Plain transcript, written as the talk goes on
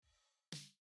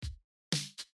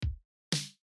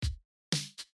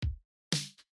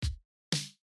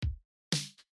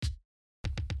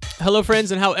Hello,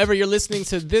 friends, and however you're listening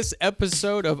to this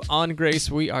episode of On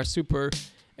Grace, we are super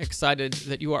excited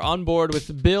that you are on board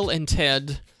with Bill and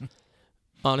Ted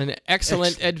on an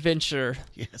excellent adventure.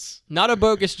 Yes. Not a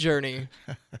bogus journey,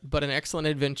 but an excellent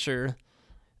adventure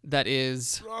that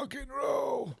is... Rock and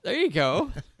roll. There you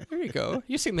go. There you go.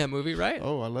 You've seen that movie, right?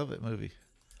 Oh, I love that movie.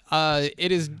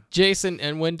 It is Jason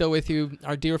and Wendell with you.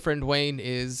 Our dear friend Wayne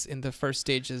is in the first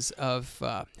stages of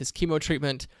his chemo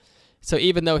treatment. So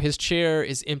even though his chair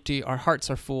is empty, our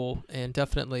hearts are full, and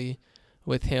definitely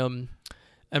with him.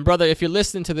 And brother, if you're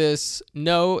listening to this,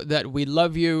 know that we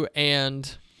love you,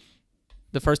 and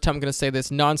the first time I'm going to say this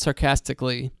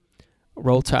non-sarcastically,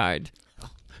 roll Tide.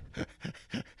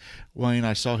 Wayne,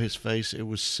 I saw his face. It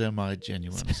was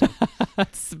semi-genuine. So.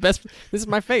 It's the best. This is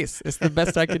my face. It's the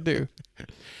best I could do.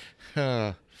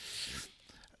 This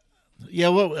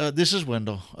is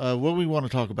Wendell. What we want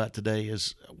to talk about today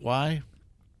is why,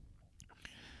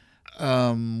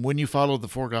 when you follow the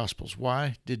four Gospels,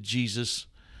 why did Jesus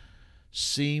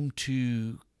seem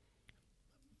to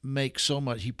make so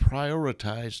much? He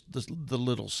prioritized the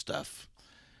little stuff.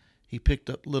 He picked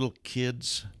up little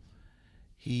kids.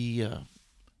 He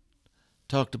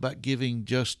talked about giving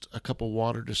just a cup of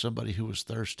water to somebody who was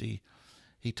thirsty.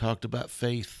 He talked about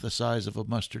faith the size of a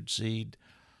mustard seed.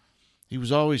 He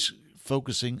was always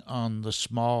focusing on the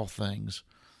small things.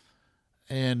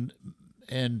 And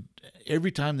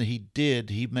every time that he did,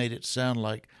 he made it sound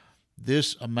like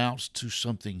this amounts to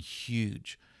something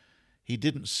huge. He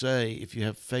didn't say if you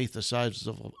have faith the size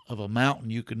of a mountain,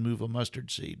 you can move a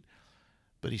mustard seed.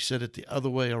 But he said it the other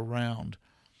way around.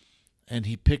 And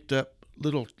he picked up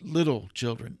little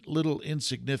children, little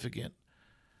insignificant,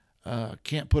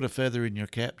 can't put a feather in your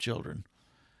cap children.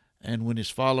 And when his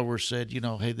followers said,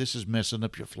 hey, this is messing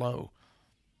up your flow.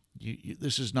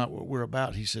 This is not what we're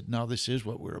about. He said, no, this is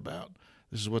what we're about.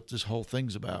 This is what this whole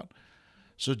thing's about.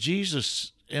 So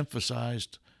Jesus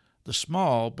emphasized the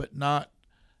small, but not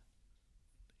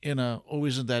in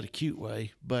isn't that a cute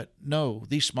way? But no,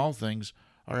 these small things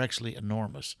are actually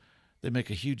enormous. They make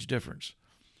a huge difference.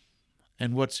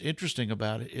 And what's interesting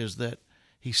about it is that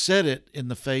he said it in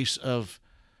the face of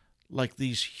like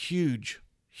these huge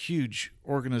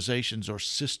organizations or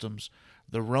systems.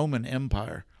 The Roman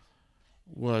Empire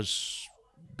was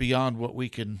beyond what we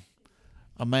can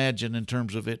imagine in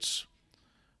terms of its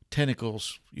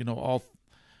tentacles, the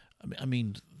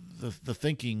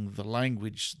thinking, the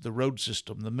language, the road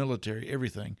system, the military,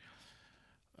 everything.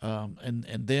 And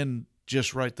then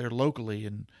just right there locally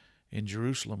in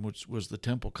Jerusalem, which was the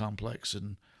temple complex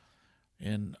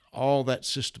and all that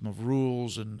system of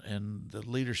rules and the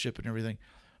leadership and everything.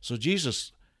 So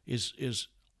Jesus is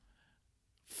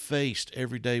faced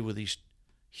every day with these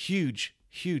huge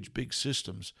big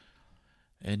systems,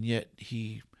 and yet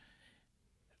he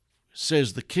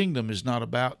says the kingdom is not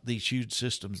about these huge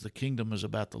systems. The kingdom is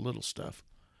about the little stuff.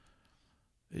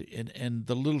 And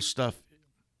the little stuff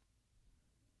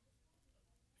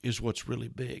is what's really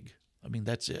big. I mean,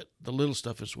 that's it. The little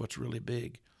stuff is what's really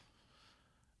big.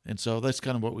 And so that's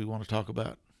kind of what we want to talk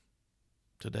about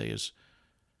today is,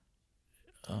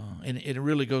 and it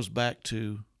really goes back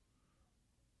to,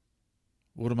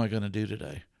 what am I going to do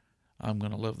today? I'm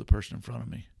going to love the person in front of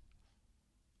me.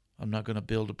 I'm not going to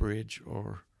build a bridge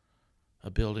or a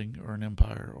building or an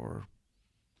empire or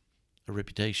a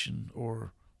reputation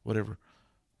or whatever.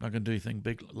 I'm not going to do anything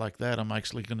big like that. I'm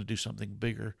actually going to do something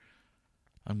bigger.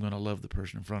 I'm going to love the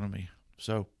person in front of me.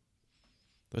 So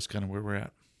that's kind of where we're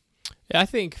at. Yeah, I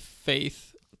think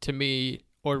faith to me,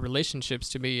 or relationships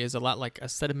to me, is a lot like a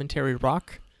sedimentary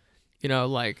rock.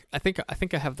 I think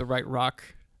I have the right rock.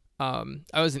 I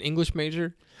was an English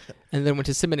major and then went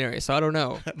to seminary, so I don't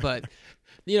know. But,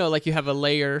 like you have a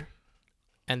layer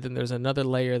and then there's another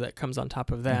layer that comes on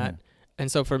top of that. Mm-hmm.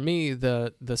 And so for me,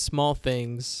 the small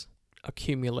things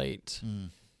accumulate,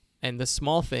 and the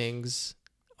small things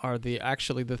are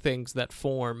the things that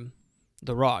form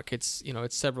the rock. It's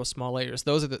several small layers.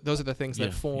 Those are the things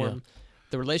that form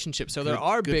the relationship. So there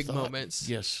are big moments.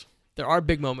 Yes, there are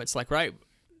big moments. Like I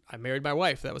married my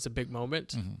wife. That was a big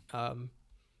moment. Mm-hmm.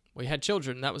 We had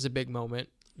children. That was a big moment.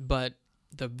 But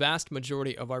the vast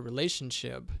majority of our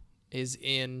relationship is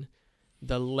in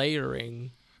the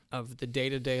layering of the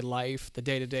day-to-day life, the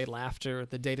day-to-day laughter,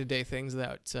 the day-to-day things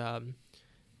that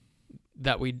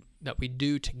we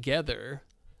do together,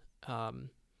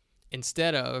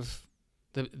 instead of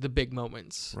the big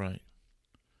moments.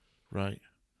 Right.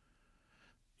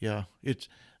 Yeah,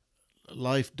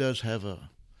 life does have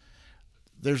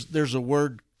there's a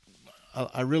word.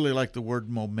 I really like the word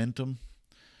momentum,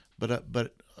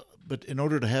 but in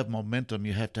order to have momentum,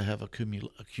 you have to have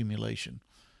accumulation.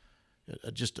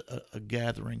 just a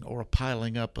gathering or a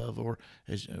piling up of, or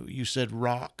as you said,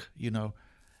 rock.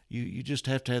 You just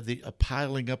have to have a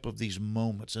piling up of these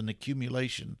moments, an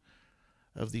accumulation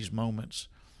of these moments,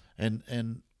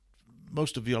 and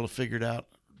most of y'all have figured out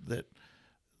that.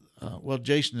 Well,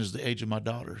 Jason is the age of my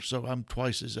daughter, so I'm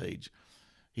twice his age.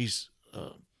 He's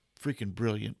freaking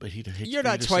brilliant, but You're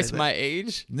not twice my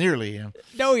age. Nearly am.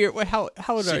 No, you're. How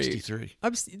old are you? 63.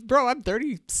 I'm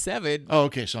 37. Oh,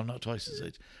 okay, so I'm not twice his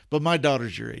age, but my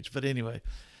daughter's your age. But anyway,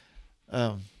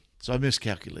 so I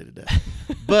miscalculated that.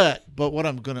 but what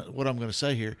I'm gonna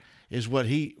say here is what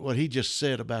he just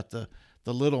said about the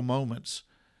little moments.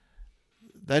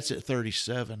 That's at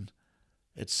 37.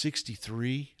 At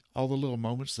 63, all the little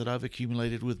moments that I've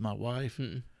accumulated with my wife.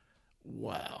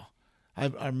 Wow. I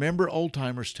remember old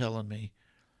timers telling me,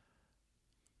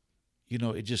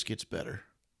 it just gets better.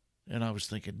 And I was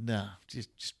thinking, nah,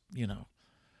 just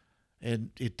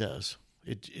and it does.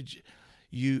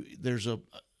 There's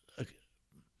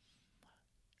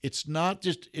it's not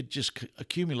just, it just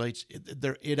accumulates.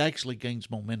 It actually gains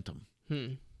momentum.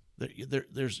 You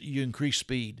increase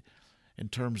speed in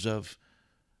terms of,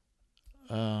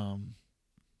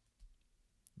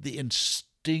 the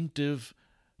instinctive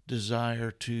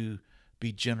desire to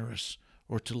be generous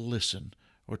or to listen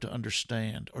or to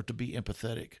understand or to be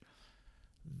empathetic.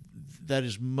 That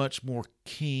is much more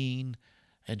keen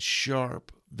and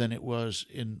sharp than it was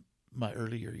in my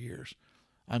earlier years.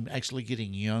 I'm actually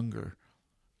getting younger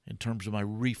in terms of my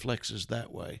reflexes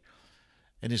that way.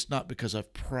 And it's not because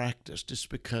I've practiced, it's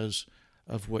because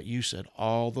of what you said,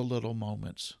 all the little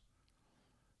moments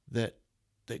that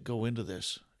go into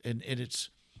this. And it's,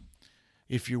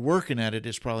 if you're working at it,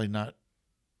 it's probably not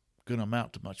going to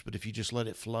amount to much. But if you just let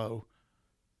it flow,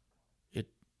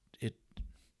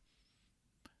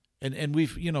 and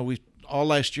we've all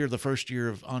last year, the first year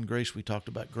of On Grace, we talked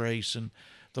about grace and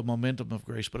the momentum of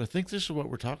grace. But I think this is what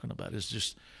we're talking about is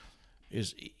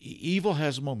evil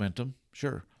has a momentum,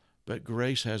 sure, but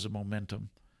grace has a momentum,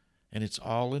 and it's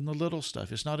all in the little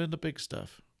stuff. It's not in the big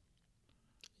stuff.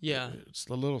 Yeah, it's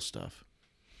the little stuff.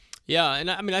 Yeah,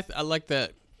 and I mean, I like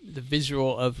the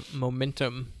visual of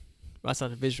momentum. Well, that's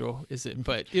not a visual, is it?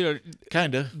 But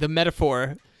kind of the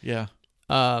metaphor. Yeah.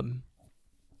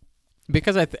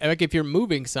 Because like if you're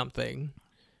moving something,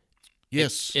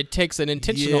 yes, it takes an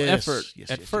intentional effort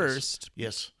at first.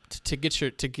 Yes. To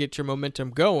get your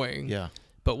momentum going. Yeah.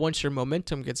 But once your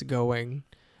momentum gets going,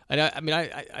 and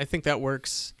I think that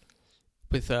works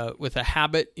with a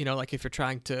habit, like if you're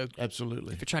trying to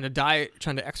diet,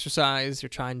 trying to exercise, you're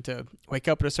trying to wake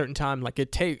up at a certain time, like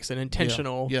it takes an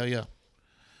intentional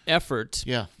effort.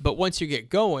 Yeah. But once you get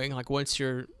going, like once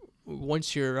your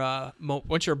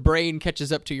brain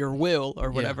catches up to your will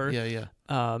or whatever.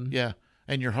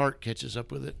 And your heart catches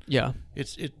up with it. Yeah.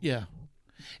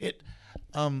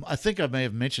 I think I may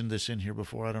have mentioned this in here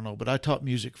before, I don't know, but I taught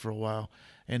music for a while,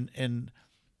 and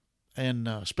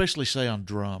especially say on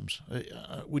drums,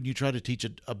 when you try to teach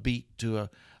a beat to a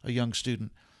young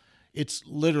student, it's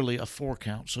literally a 4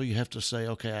 count. So you have to say,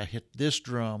 okay, I hit this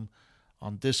drum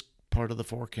on this part of the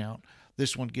 4 count.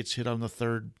 This one gets hit on the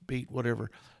 3rd beat, whatever.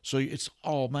 So it's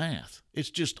all math. It's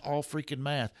just all freaking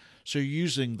math. So you're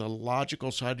using the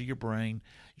logical side of your brain.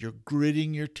 You're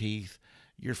gritting your teeth.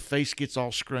 Your face gets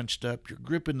all scrunched up. You're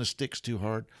gripping the sticks too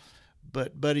hard.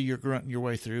 But, buddy, you're grunting your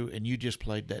way through, and you just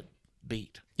played that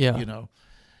beat. Yeah.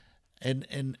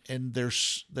 And there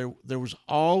was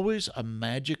always a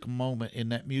magic moment in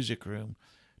that music room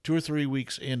 2 or 3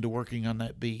 weeks into working on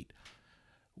that beat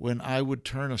when I would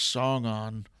turn a song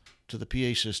on to the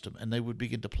PA system and they would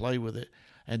begin to play with it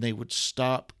and they would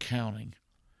stop counting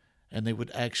and they would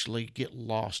actually get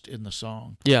lost in the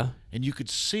song. Yeah. And you could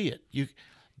see it.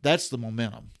 That's the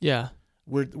momentum. Yeah.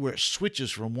 Where it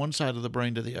switches from one side of the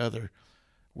brain to the other,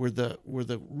 where the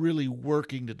really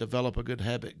working to develop a good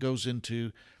habit goes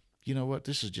into, you know what,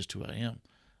 this is just who I am.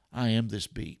 I am this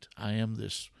beat. I am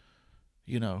this,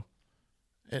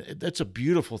 that's a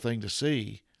beautiful thing to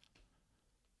see.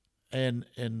 And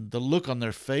the look on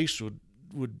their face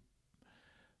would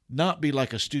not be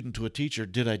like a student to a teacher.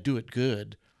 Did I do it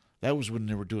good? That was when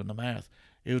they were doing the math.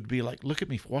 It would be like, look at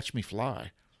me, watch me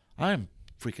fly. I am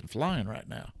freaking flying right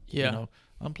now. Yeah.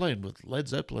 I'm playing with Led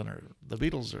Zeppelin or the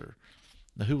Beatles or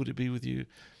Who Would It Be With You?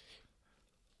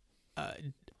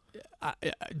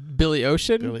 Billy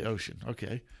Ocean. Billy Ocean.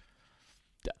 Okay.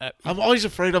 I'm always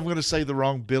afraid I'm going to say the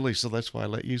wrong Billy, so that's why I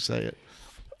let you say it.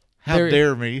 How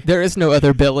dare me? There is no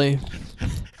other Billy.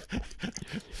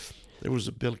 There was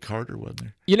a Bill Carter, wasn't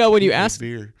there? When you asked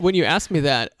me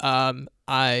that,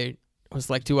 I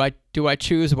was like, do I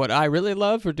choose what I really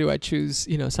love or do I choose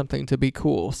something to be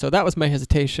cool? So that was my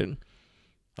hesitation.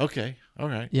 Okay. All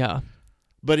right. Yeah.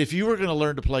 But if you were going to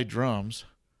learn to play drums,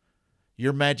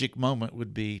 your magic moment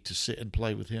would be to sit and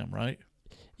play with him, right?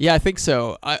 Yeah, I think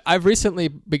so. I've recently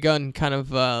begun kind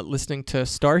of listening to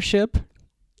Starship.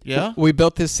 Yeah. We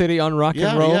built this city on rock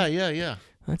and roll. Yeah.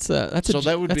 That's So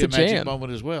that would be a magic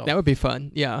moment as well. That would be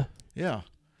fun. Yeah. Yeah.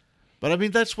 But I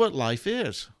mean, that's what life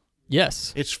is.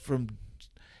 Yes. It's from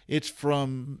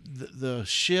the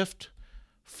shift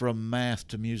from math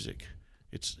to music.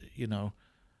 It's,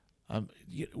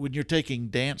 when you're taking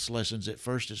dance lessons at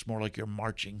first, it's more like you're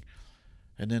marching.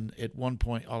 And then at one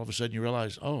point, all of a sudden you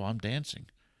realize, oh, I'm dancing.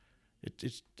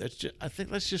 I think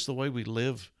that's just the way we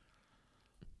live.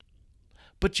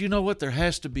 But you know what? There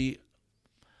has to be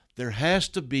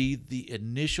the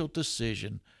initial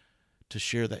decision to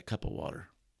share that cup of water.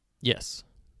 Yes.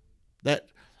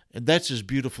 That's as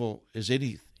beautiful as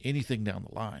anything down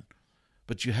the line.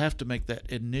 But you have to make that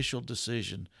initial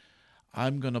decision.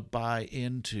 I'm going to buy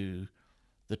into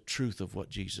the truth of what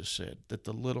Jesus said, that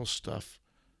the little stuff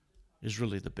is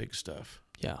really the big stuff.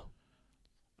 Yeah.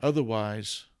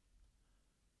 Otherwise,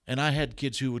 and I had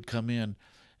kids who would come in,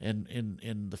 and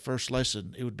in the first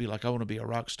lesson, it would be like, I want to be a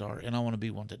rock star, and I want to be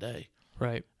one today.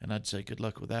 Right. And I'd say, good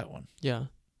luck with that one. Yeah.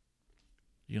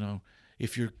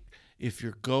 If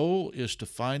your goal is to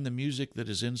find the music that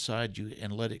is inside you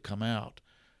and let it come out,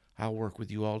 I'll work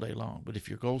with you all day long. But if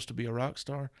your goal is to be a rock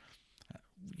star,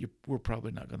 we're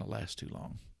probably not going to last too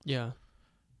long. Yeah.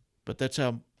 But that's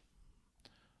how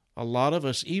a lot of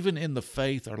us, even in the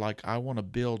faith, are like, I want to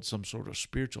build some sort of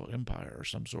spiritual empire or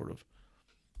some sort of,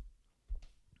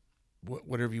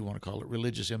 whatever you want to call it,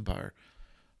 religious empire,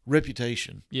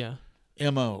 reputation, Yeah.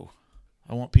 MO.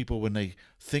 I want people, when they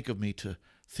think of me, to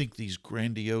think these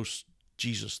grandiose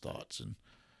Jesus thoughts. And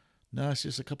no, it's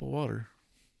just a cup of water.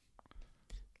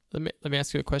 Let me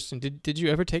ask you a question. Did you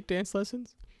ever take dance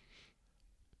lessons?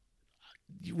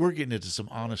 We're getting into some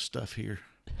honest stuff here.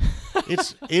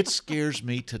 It scares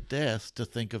me to death to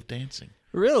think of dancing.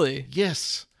 Really?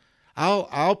 Yes.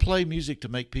 I'll play music to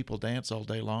make people dance all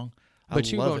day long. But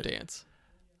you won't dance.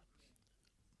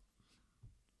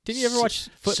 Did you ever watch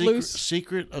Footloose?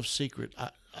 Secret of Secret.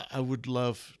 I would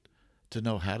love to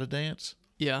know how to dance.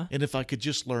 Yeah. And if I could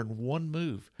just learn one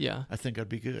move, Yeah. I think I'd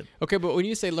be good. Okay, but when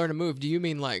you say learn a move, do you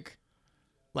mean like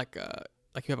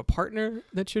you have a partner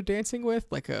that you're dancing with?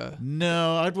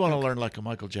 No, I'd want to learn like a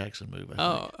Michael Jackson move. I think.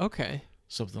 Oh, okay.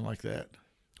 Something like that.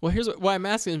 Well, here's why I'm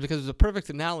asking is because it's a perfect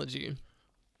analogy.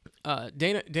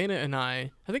 Dana and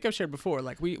I think I've shared before,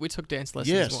 like we took dance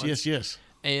lessons once. Yes.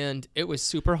 And it was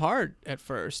super hard at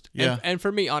first. Yeah. And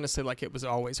for me, honestly, like it was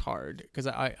always hard because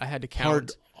I had to count.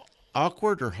 Hard,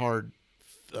 awkward or hard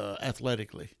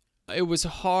athletically? It was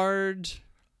hard,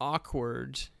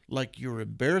 awkward. Like you were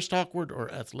embarrassed awkward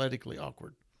or athletically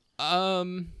awkward?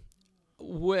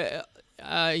 Well,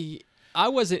 I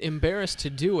wasn't embarrassed to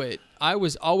do it. I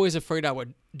was always afraid I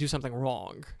would do something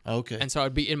wrong. Okay. And so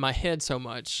I'd be in my head so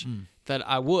much that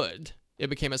I would. It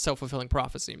became a self-fulfilling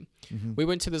prophecy. Mm-hmm. We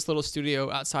went to this little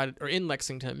studio outside or in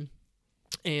Lexington,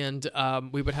 and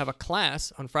we would have a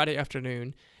class on Friday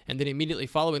afternoon, and then immediately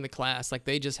following the class, like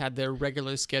they just had their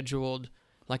regular scheduled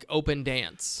like open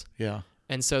dance. Yeah.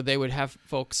 And so they would have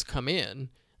folks come in,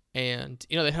 and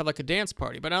they'd have like a dance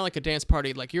party, but not like a dance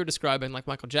party like you're describing, like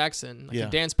Michael Jackson, like a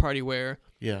dance party where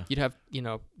you'd have,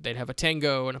 they'd have a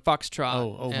tango and a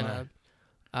foxtrot and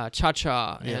a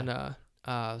cha-cha and a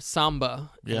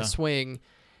samba and a swing.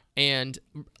 And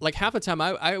like half the time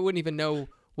I wouldn't even know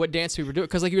what dance we were doing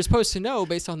because like you were supposed to know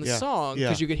based on the song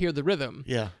because you could hear the rhythm.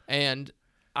 Yeah. And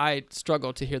I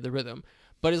struggled to hear the rhythm.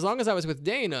 But as long as I was with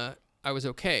Dana, I was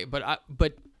okay. But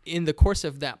in the course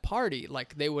of that party,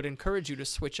 like they would encourage you to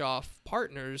switch off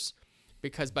partners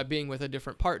because by being with a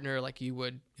different partner, like it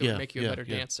would make you a better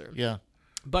dancer. Yeah.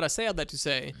 But I say all that to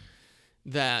say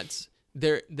that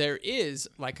there is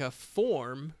like a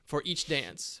form for each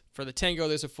dance. For the tango,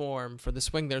 there's a form. For the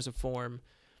swing, there's a form.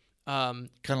 Kind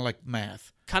of like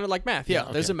math. Kind of like math,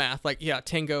 yeah. There's a math. Like,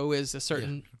 tango is a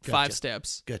certain 5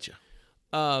 steps. Gotcha.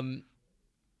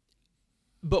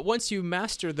 But once you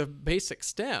master the basic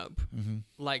step,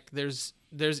 like there's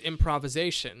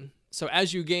improvisation. So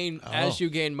as you gain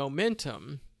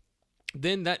momentum,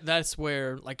 then that's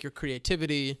where like your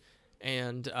creativity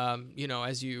and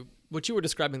as what you were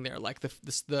describing there, like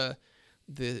the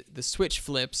switch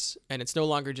flips and it's no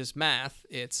longer just math.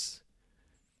 It's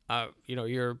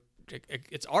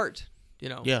it's art.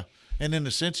 Yeah, and in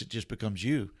a sense, it just becomes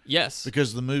you. Yes,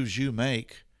 because the moves you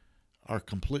make are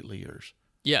completely yours.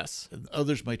 Yes. And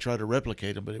others may try to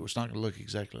replicate them, but it was not going to look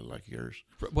exactly like yours.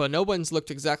 Well, no one's looked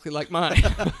exactly like mine.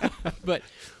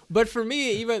 but for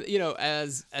me, even,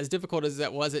 as difficult as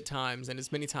that was at times, and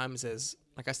as many times as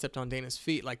like I stepped on Dana's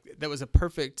feet, like that was a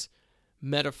perfect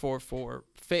metaphor for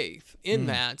faith in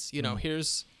that,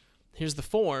 here's the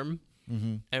form,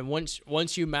 and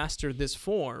once you master this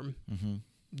form,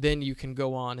 then you can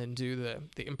go on and do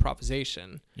the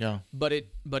improvisation. Yeah. But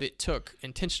it took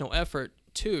intentional effort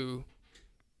to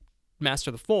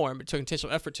master the form. It took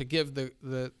intentional effort to give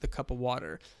the cup of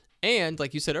water. And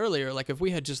like you said earlier, like if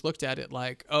we had just looked at it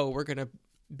like, oh, we're gonna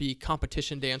be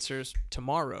competition dancers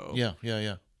tomorrow. Yeah.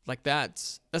 Like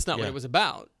that's not what it was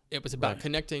about. It was about Right.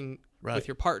 connecting Right. with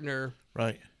your partner.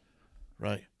 Right.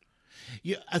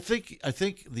 Yeah, I think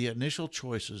the initial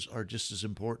choices are just as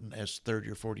important as 30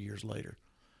 or 40 years later.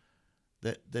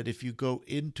 That if you go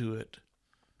into it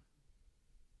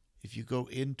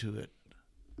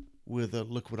with a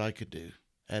look what I could do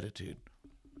attitude,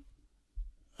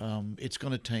 it's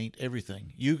going to taint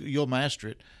everything. You'll master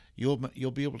it. You'll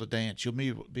be able to dance. You'll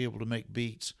be able to make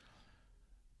beats.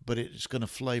 But it's going to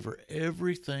flavor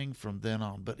everything from then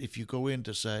on. But if you go in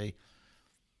to say,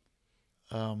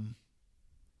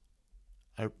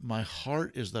 my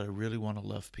heart is that I really want to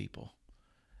love people,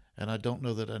 and I don't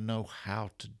know that I know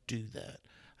how to do that.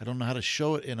 I don't know how to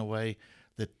show it in a way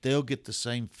that they'll get the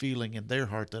same feeling in their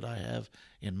heart that I have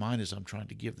in mine as I'm trying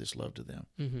to give this love to them.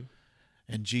 Mm-hmm.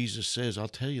 And Jesus says, I'll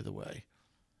tell you the way.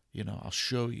 I'll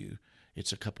show you.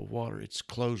 It's a cup of water. It's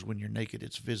clothes when you're naked.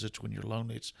 It's visits when you're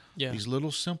lonely. It's these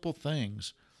little simple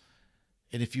things.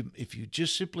 And if you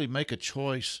just simply make a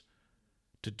choice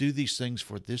to do these things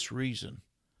for this reason,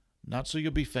 not so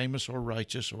you'll be famous or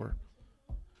righteous,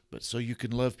 but so you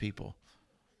can love people,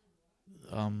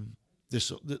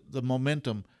 the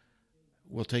momentum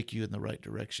will take you in the right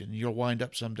direction. You'll wind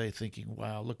up someday thinking,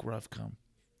 wow, look where I've come.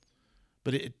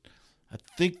 But I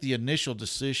think the initial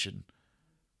decision,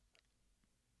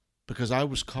 because I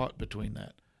was caught between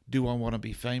that. Do I want to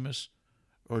be famous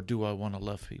or do I want to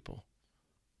love people?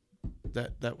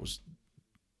 That's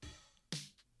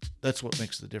what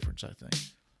makes the difference, I think.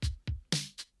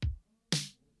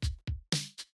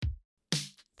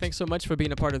 Thanks so much for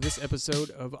being a part of this episode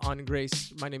of On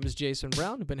Grace. My name is Jason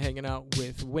Brown. I've been hanging out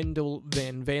with Wendell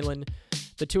Van Valen.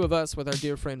 The two of us, with our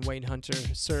dear friend Wayne Hunter,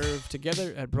 serve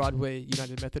together at Broadway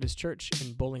United Methodist Church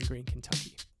in Bowling Green,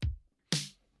 Kentucky.